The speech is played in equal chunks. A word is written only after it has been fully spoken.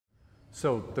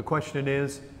So the question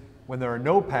is, when there are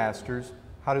no pastors,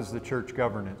 how does the church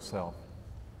govern itself?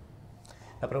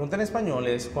 La pregunta en español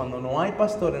es, cuando no hay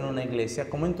pastor en una iglesia,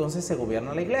 ¿cómo entonces se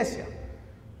gobierna la iglesia?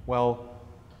 Well,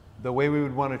 the way we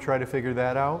would want to try to figure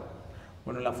that out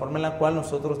Bueno, la forma en la cual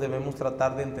nosotros debemos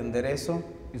tratar de entender eso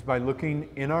is by looking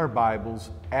in our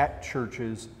Bibles at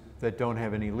churches that don't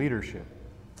have any leadership.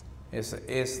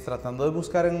 es tratando de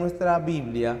buscar en nuestra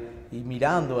Biblia y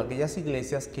mirando aquellas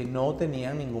iglesias que no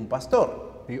tenían ningún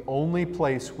pastor. The only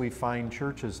place we find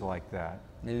churches like that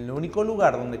El único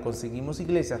lugar donde conseguimos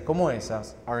iglesias como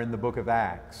esas are in the book of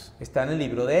Acts, está en el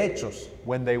libro de Hechos,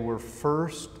 when they were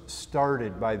first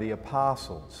started by the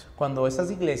apostles. cuando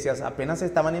esas iglesias apenas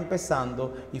estaban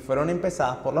empezando y fueron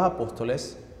empezadas por los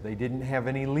apóstoles. They didn't have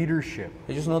any leadership.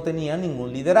 Ellos no tenían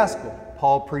ningún liderazgo.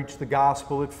 Paul preached the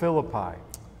gospel at Philippi.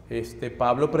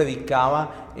 Pablo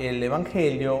predicaba el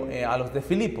evangelio a los de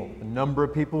Filipo. A number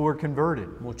of people were converted.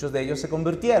 Muchos de ellos se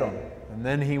convirtieron And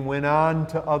then he went on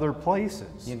to other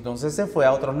places. y entonces se fue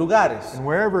a otros lugares. And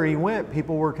wherever he went,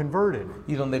 people were converted.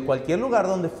 Y donde cualquier lugar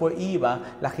donde iba,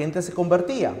 la gente se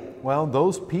convertía. Well,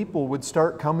 those people would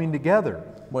start coming together.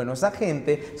 Bueno, esa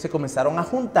gente se comenzaron a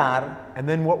juntar. And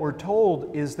then what we're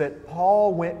told is that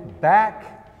Paul went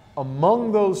back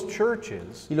among those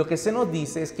churches Y lo que se nos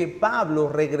dice es que Pablo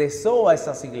regresó a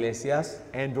esas iglesias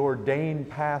and ordained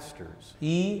pastors.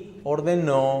 y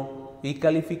ordenó y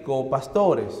calificó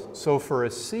pastores. So for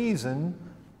a season,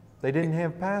 they didn't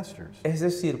have pastors. Es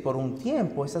decir, por un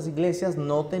tiempo esas iglesias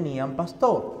no tenían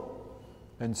pastor.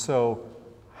 And so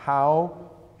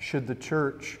how should the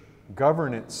church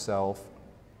govern itself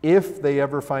if they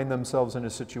ever find themselves in a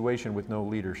situation with no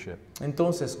leadership?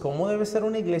 Entonces, ¿cómo debe ser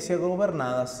una iglesia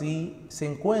gobernada si se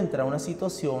encuentra una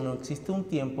situación o existe un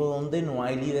tiempo donde no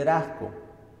hay liderazgo?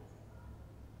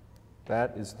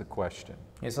 That is the question.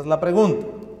 Esa es la pregunta.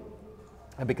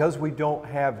 And because we don't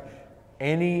have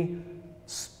any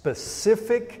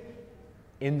specific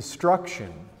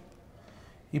instruction,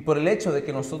 Y por el hecho de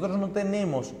que nosotros no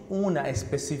tenemos una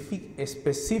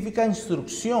específica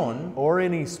instrucción or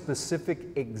any specific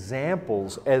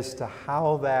examples as to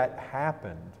how that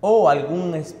happened, o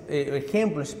algún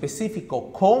ejemplo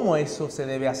específico cómo eso se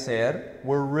debe hacer,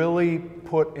 we're really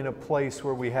put in a place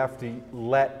where we have to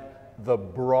let the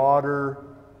broader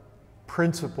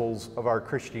principles of our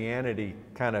Christianity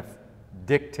kind of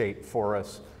dictate for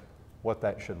us what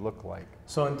that should look like.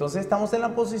 Entonces estamos en la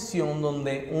posición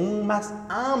donde un más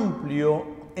amplio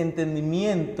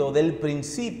entendimiento del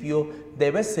principio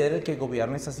debe ser el que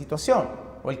gobierne esa situación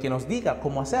o el que nos diga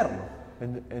cómo hacerlo.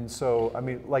 And so, I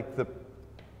mean, like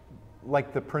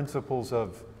the principles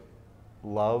of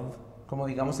love, Como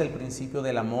digamos el principio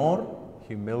del amor,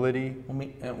 humility,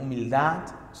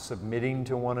 humildad, submitting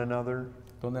to one another.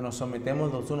 donde nos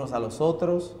sometemos los unos a los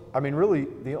otros. I mean, really,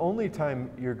 the only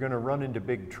time you're going to run into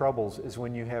big troubles is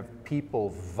when you have people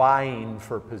vying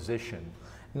for position.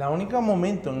 El único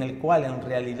momento en el cual en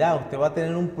realidad usted va a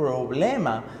tener un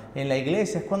problema en la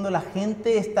iglesia es cuando la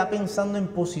gente está pensando en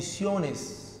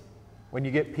posiciones. When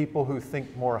you get people who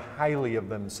think more highly of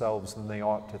themselves than they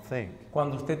ought to think.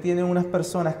 Cuando usted tiene unas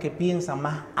personas que piensan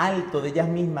más alto de ellas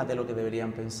mismas de lo que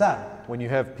deberían pensar. When you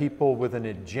have people with an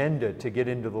agenda to get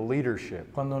into the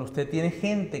leadership. Cuando usted tiene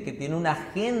gente que tiene una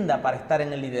agenda para estar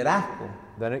en el liderazgo.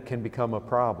 Then it can become a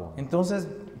problem. Entonces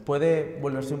puede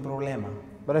volverse un problema.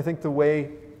 But I think the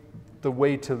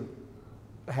way to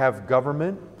have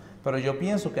government, Pero yo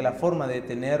pienso que la forma de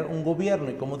tener un gobierno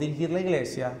y cómo dirigir la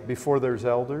iglesia, before there's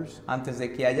elders, antes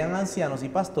de que hayan ancianos y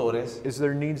pastores, is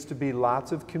there needs to be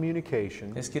lots of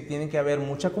communication es que tiene que haber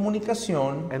mucha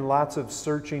comunicación and lots of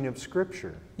searching of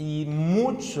Scripture. y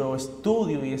mucho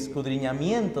estudio y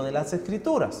escudriñamiento de las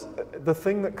escrituras. The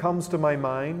thing that comes to my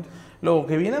mind Lo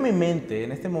que viene a mi mente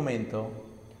en este momento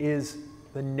is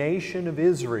the nation of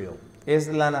Israel. es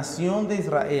la nación de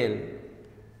Israel.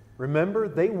 Remember,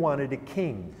 they wanted a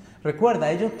king,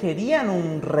 Recuerda, ellos querían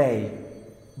un rey,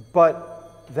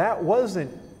 but that wasn't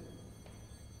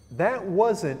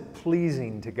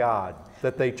pleasing to God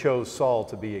that they chose Saul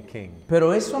to be a king.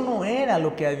 pero eso no era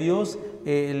lo que a Dios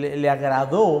le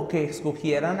agradó que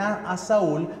escogieran a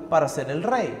Saúl para ser el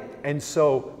rey. And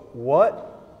so,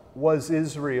 what was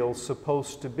Israel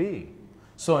supposed to be?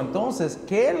 Entonces,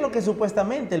 ¿qué es lo que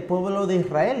supuestamente el pueblo de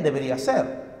Israel debería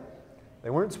ser? They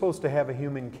weren't supposed to have a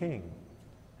human king.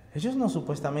 Ellos no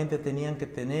supuestamente tenían que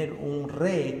tener un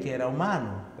rey que era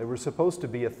humano. They were supposed to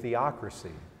be a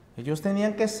theocracy. Ellos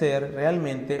tenían que ser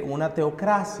realmente una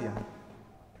teocracia.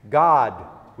 God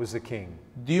was the king.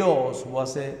 Dios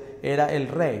era el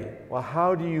rey. Well,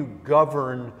 how do you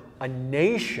govern a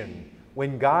nation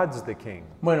when God's the king?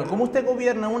 Bueno, ¿cómo usted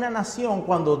gobierna una nación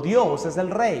cuando Dios es el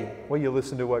rey? Well, you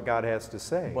listen to what God has to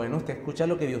say. Bueno, usted escucha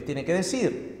lo que Dios tiene que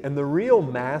decir. And the real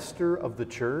master of the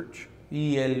church,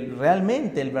 Y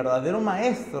realmente el verdadero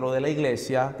maestro de la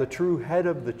iglesia, the true head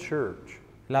of the church,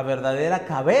 la verdadera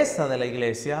cabeza de la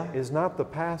iglesia, is not the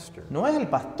pastor, no es el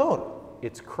pastor,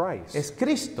 it's Christ. es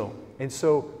Cristo. And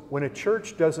so when a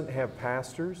church doesn't have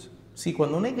pastors, Si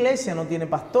cuando una iglesia no tiene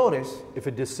pastores, if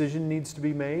a decision needs to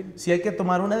be made, si hay que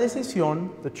tomar una decisión,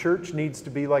 the church needs to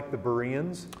be like the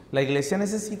Bereans la iglesia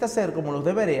necesita ser como los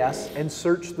de Bereas and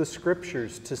search the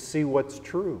scriptures to see what's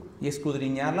true y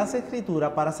escudriñar las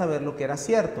escrituras para saber lo que era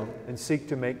cierto. and seek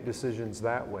to make decisions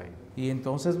that way. Y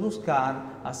entonces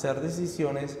buscar hacer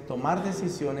decisiones, tomar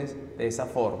decisiones de esa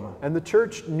forma. And the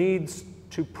church needs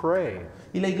to pray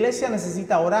Y la iglesia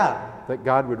necesita orar. that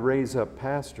God would raise up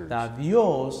pastors,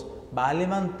 Dios va a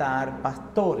levantar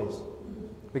pastores.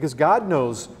 because God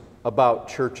knows about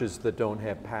churches that don't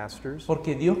have pastors,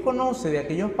 Porque Dios conoce de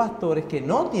aquellos pastores que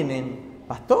no tienen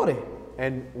pastores.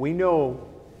 and we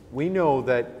know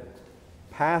that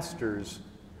pastors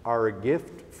are a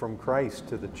gift from Christ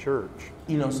to the church.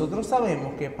 Y nosotros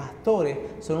sabemos que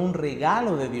pastores son un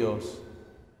regalo de Dios.